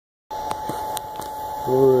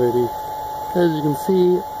Alrighty, as you can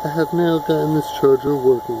see, I have now gotten this charger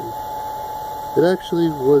working. It actually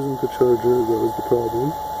wasn't the charger that was the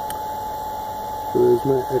problem. It was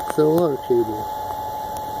my XLR cable.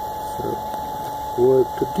 So, what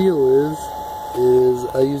the deal is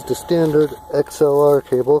I used a standard XLR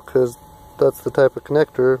cable because that's the type of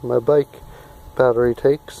connector my bike battery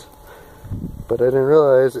takes. But I didn't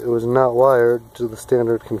realize it was not wired to the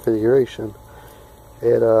standard configuration.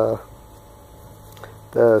 The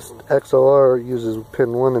XLR uses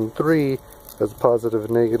pin 1 and 3 as positive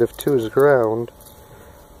and negative, 2 as ground,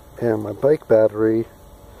 and my bike battery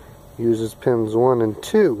uses pins 1 and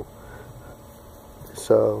 2.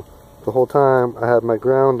 So the whole time I had my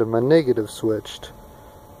ground and my negative switched.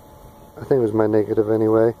 I think it was my negative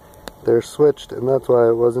anyway. They're switched, and that's why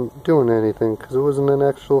it wasn't doing anything, because it wasn't an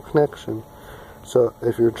actual connection. So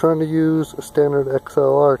if you're trying to use a standard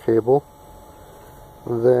XLR cable,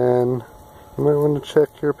 then you might want to check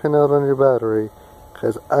your pinout on your battery,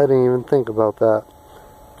 because I didn't even think about that.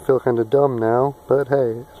 I feel kind of dumb now, but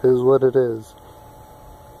hey, it is what it is.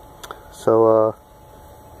 So,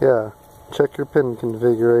 yeah, check your pin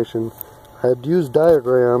configuration. I had used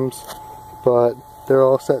diagrams, but they're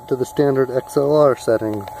all set to the standard XLR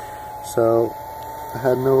setting, so I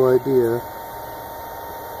had no idea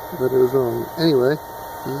that it was wrong. Anyway,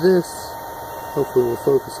 this hopefully will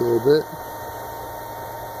focus a little bit.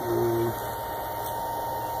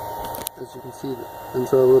 As you can see, and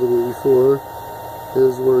saw a little bit before,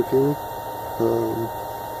 is working.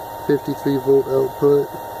 53 volt output.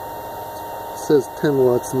 It says 10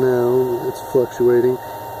 watts now. It's fluctuating.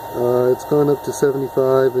 It's gone up to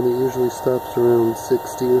 75, and it usually stops around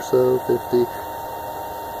 60 or so, 50.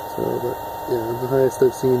 So, but yeah, the highest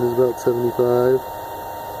I've seen is about 75.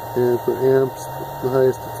 And for amps, the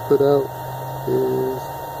highest it's put out is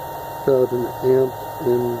about an amp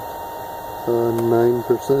and 9%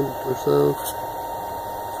 or so.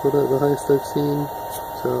 That's what the highest I've seen.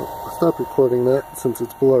 So I'll stop recording that since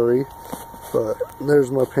it's blurry. But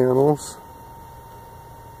there's my panels.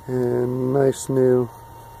 And nice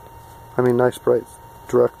bright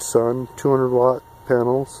direct sun. 200 watt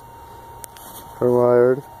panels are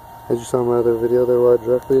wired. As you saw in my other video, they're wired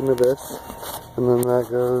directly into this. And then that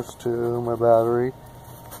goes to my battery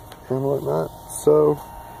and whatnot. So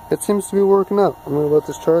it seems to be working out. I'm going to let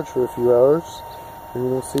this charge for a few hours, and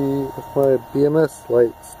we'll see if my BMS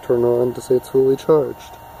lights turn on to say it's fully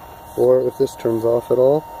charged, or if this turns off at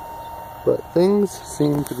all. But things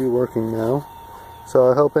seem to be working now. So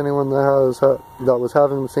I hope anyone that was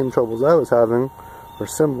having the same troubles I was having, or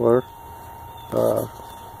similar,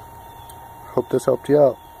 hope this helped you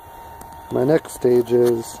out. My next stage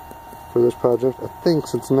is, for this project, I think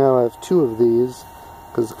since now I have 2 of these,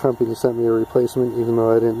 because the company sent me a replacement even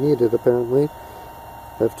though I didn't need it apparently.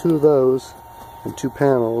 I have 2 of those and 2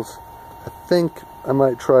 panels. I think I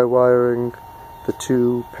might try wiring the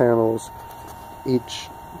 2 panels each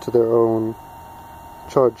to their own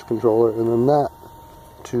charge controller, and then that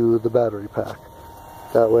to the battery pack.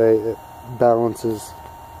 That way it balances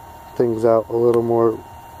things out a little more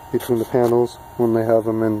between the panels when they have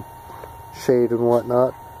them in shade and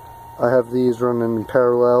whatnot. I have these running in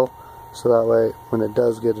parallel, so that way when it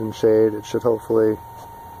does get in shade, it should hopefully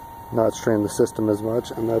not strain the system as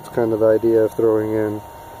much, and that's kind of the idea of throwing in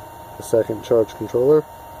a second charge controller.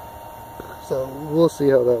 So we'll see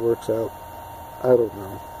how that works out. I don't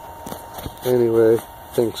know. Anyway,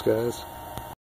 thanks guys.